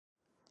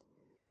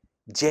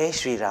Jai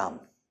Shri Ram.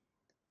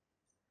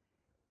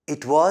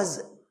 It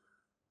was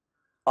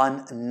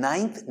on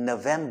 9th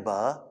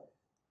November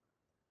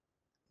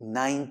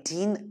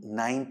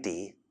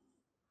 1990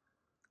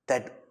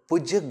 that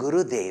Pujya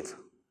Gurudev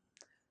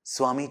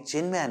Swami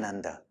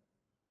Chinmaya,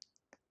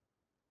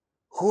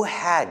 who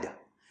had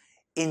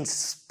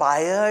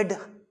inspired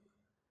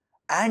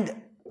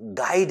and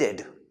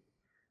guided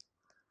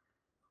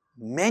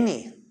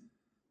many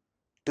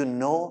to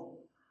know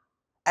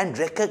and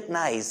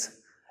recognize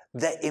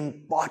the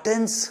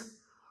importance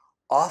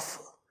of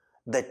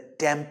the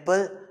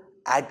temple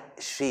at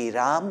Shri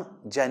Ram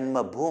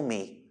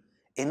Janmabhoomi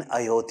in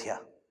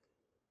Ayodhya.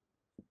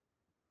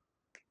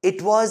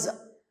 It was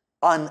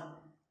on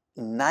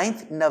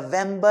 9th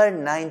November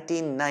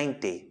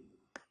 1990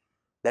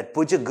 that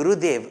Pujya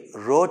Gurudev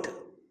wrote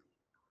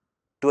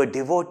to a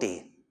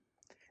devotee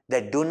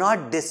that do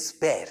not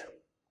despair,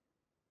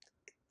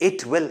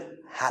 it will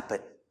happen.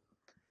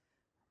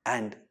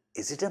 And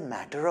is it a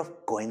matter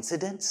of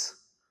coincidence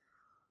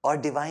or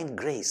divine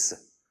grace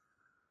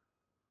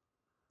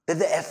that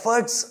the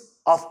efforts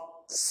of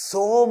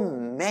so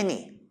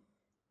many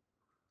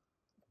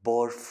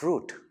bore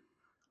fruit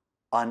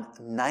on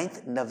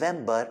 9th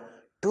November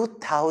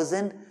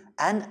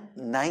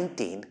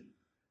 2019,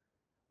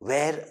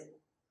 where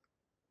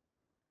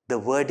the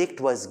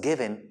verdict was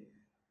given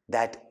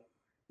that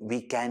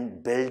we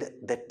can build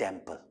the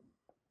temple.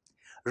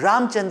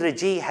 Ramchandra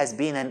ji has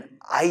been an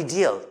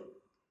ideal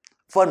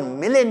for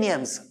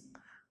millenniums,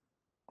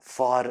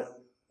 for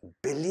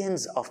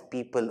billions of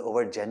people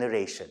over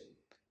generation.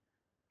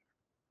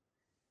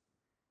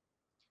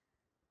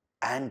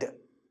 And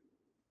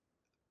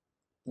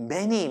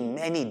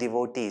many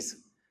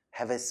devotees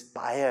have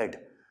aspired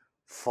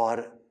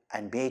for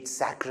and made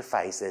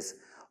sacrifices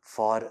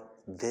for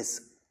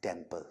this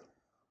temple.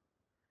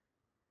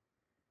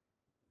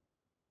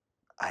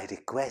 I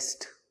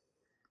request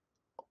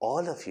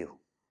all of you,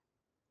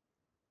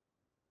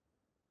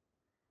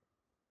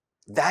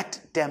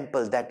 that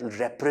temple that will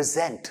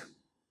represent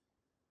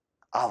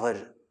our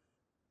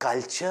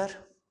culture,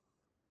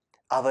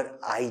 our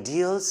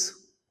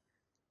ideals,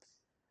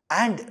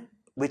 and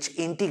which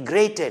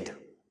integrated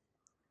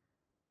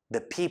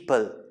the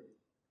people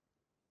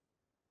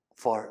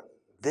for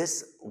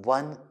this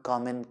one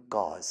common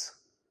cause.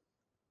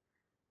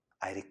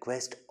 I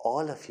request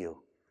all of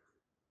you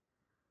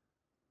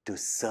to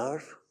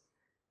serve,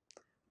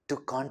 to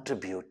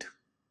contribute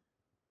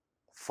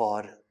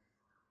for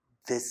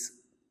this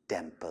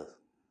temple,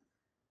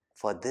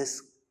 for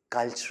this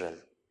cultural,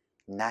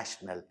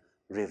 national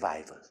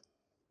revival.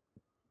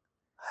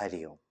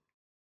 Hari Om.